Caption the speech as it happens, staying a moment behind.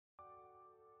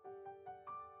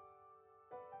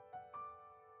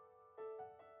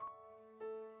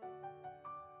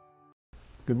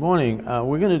Good morning.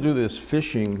 We're going to do this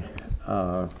fishing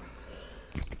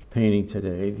painting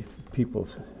today. People,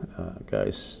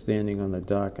 guys standing on the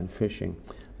dock and fishing.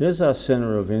 There's our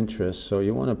center of interest, so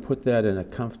you want to put that in a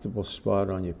comfortable spot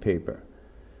on your paper.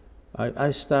 I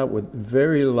start with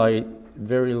very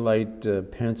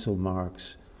light pencil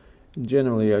marks.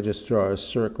 Generally, I just draw a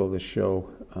circle to show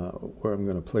where I'm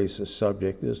going to place the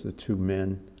subject. There's the two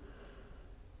men.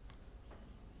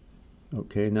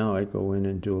 Okay, now I go in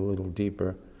and do a little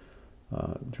deeper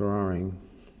drawing.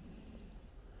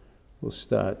 We'll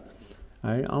start.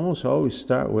 I almost always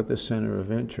start with the center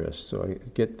of interest, so I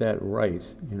get that right.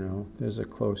 You know, there's a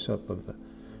close-up of the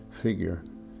figure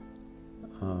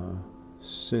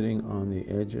sitting on the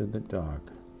edge of the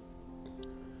dock.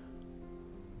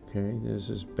 Okay, there's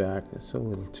his back. It's a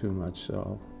little too much, so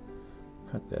I'll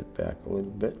cut that back a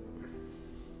little bit.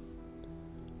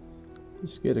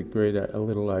 Just get a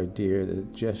little idea, the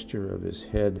gesture of his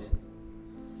head.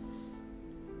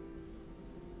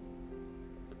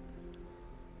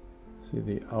 See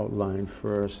the outline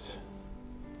first.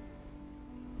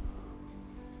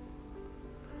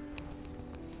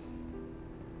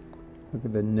 Look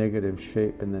at the negative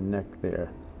shape in the neck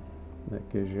there. That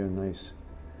gives you a nice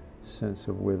sense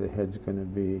of where the head's going to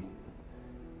be.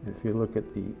 If you look at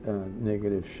the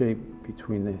negative shape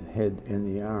between the head and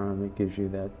the arm, it gives you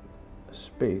that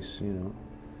space, you know,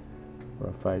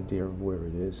 rough idea of where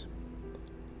it is.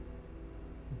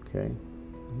 Okay,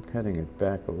 I'm cutting it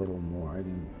back a little more.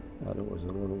 I thought it was a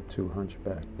little too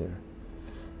hunchback there.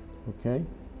 Okay,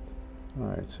 all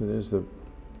right, so there's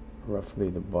roughly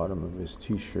the bottom of his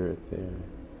t-shirt there.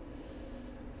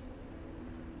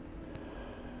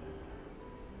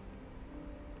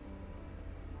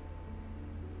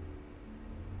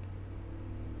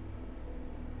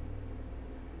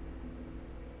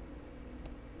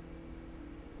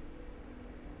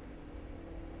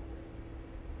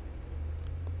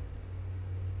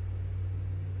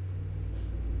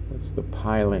 That's the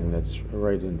piling that's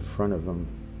right in front of him.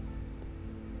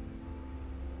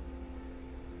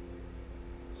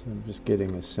 So I'm just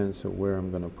getting a sense of where I'm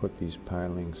going to put these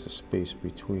pilings, the space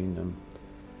between them.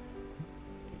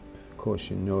 Of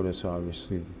course, you notice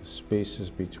obviously that the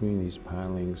spaces between these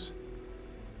pilings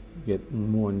get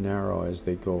more narrow as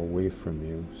they go away from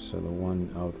you. So the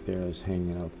one out there is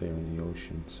hanging out there in the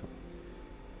ocean. So,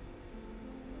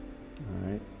 all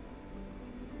right.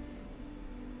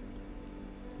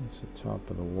 It's the top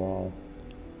of the wall.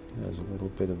 There's a little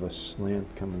bit of a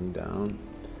slant coming down.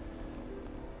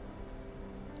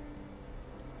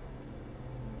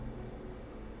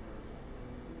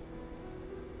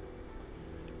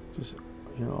 Just,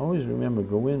 you know, always remember,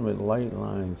 go in with light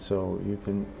lines so you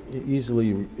can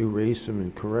easily erase them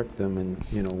and correct them. And,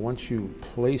 you know, once you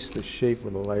place the shape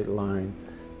with a light line,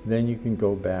 then you can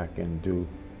go back and do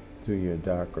your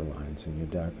darker lines and your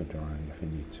darker drawing if you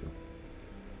need to.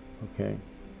 Okay?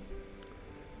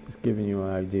 Just giving you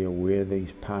an idea where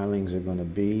these pilings are going to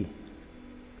be.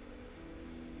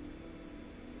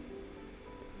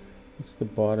 It's the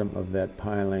bottom of that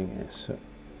piling. So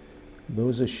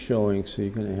those are showing, so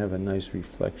you're going to have a nice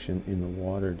reflection in the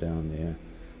water down there.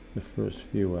 The first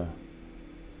few are,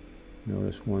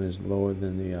 notice one is lower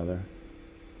than the other.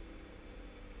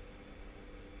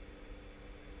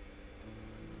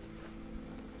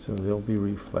 So they'll be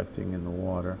reflecting in the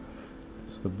water.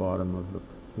 It's the bottom of the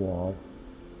wall.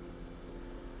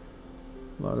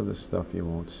 A lot of the stuff you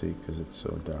won't see because it's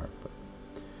so dark, but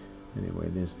anyway,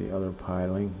 there's the other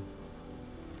piling.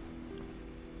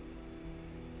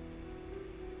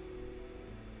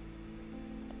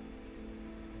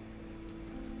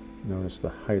 Notice the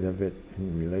height of it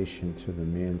in relation to the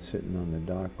man sitting on the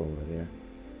dock over there.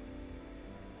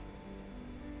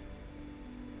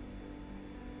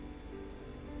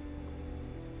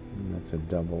 And that's a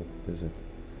double. There's a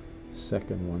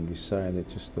second one beside it,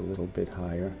 just a little bit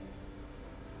higher.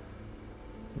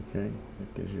 Okay,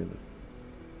 that gives you the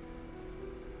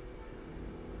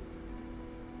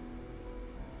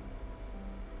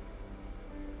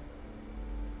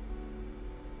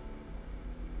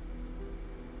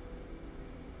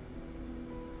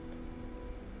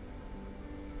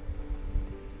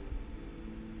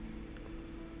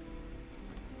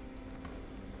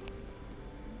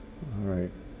all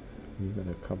right, you've got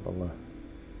a couple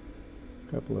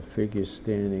of figures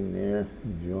standing there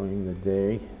enjoying the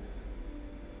day.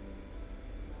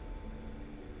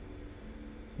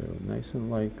 So nice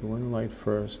and light, go in light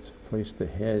first, place the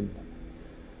head,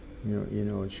 you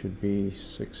know it should be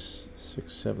six,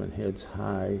 7 heads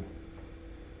high.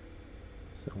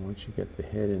 So once you get the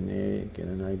head in there, you get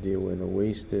an idea where the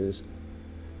waist is.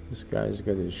 This guy's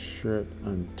got his shirt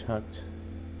untucked.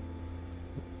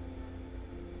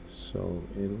 so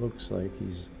it looks like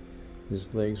his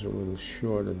legs are a little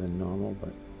shorter than normal,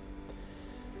 but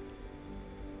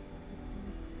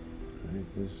right,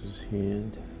 this is his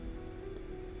hand.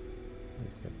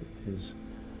 He's got his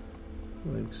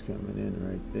legs coming in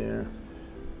right there.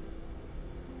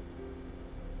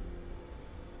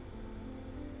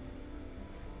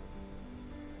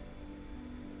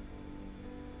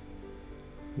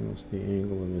 Notice the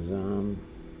angle of his arm.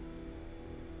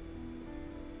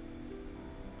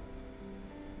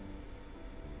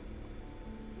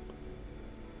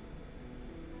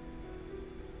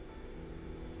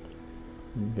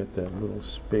 You get that little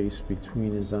space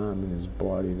between his arm and his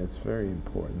body. That's very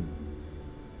important.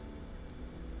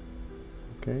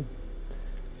 Okay,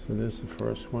 so there's the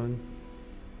first one.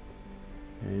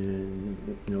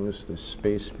 And notice the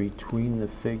space between the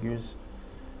figures.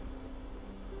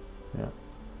 Yeah.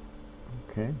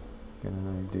 Okay, get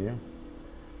an idea.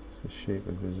 It's the shape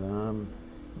of his arm,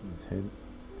 his head,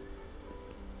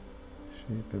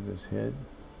 shape of his head,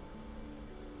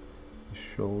 his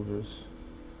shoulders,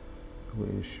 the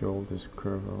way his shoulders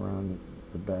curve around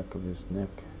the back of his neck.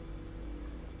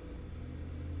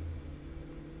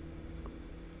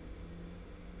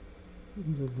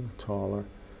 He's a little taller.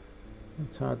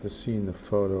 It's hard to see in the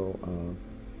photo,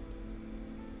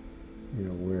 you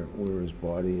know, where his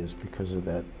body is because of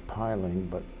that piling,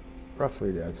 but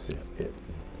roughly that's it.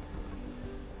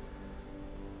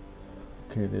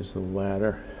 Okay, there's the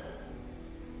ladder.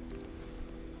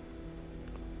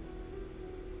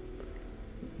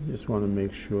 You just want to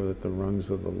make sure that the rungs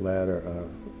of the ladder are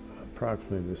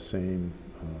approximately the same.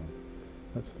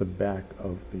 That's the back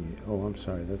of the, oh, I'm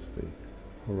sorry, that's the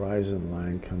horizon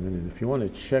line coming in. If you want to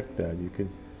check that, you can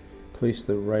place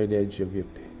the right edge of your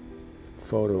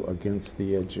photo against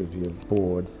the edge of your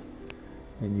board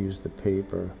and use the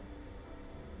paper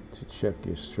to check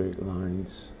your straight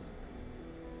lines.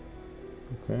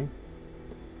 Okay?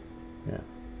 Yeah.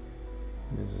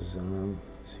 There's his arm,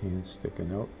 his hand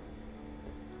sticking out.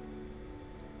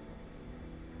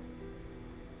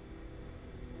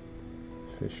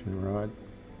 Fishing rod.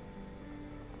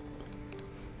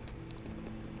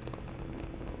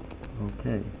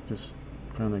 Okay, just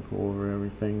kind of go over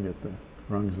everything, get the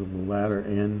rungs of the ladder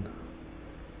in,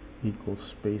 equal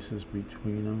spaces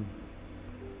between them.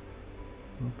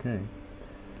 Okay,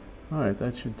 all right,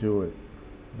 that should do it.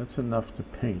 That's enough to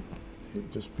paint.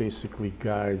 It just basically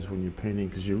guides when you're painting,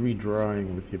 because you're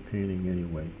redrawing with your painting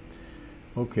anyway.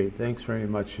 Okay, thanks very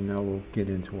much, and now we'll get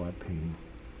into our painting.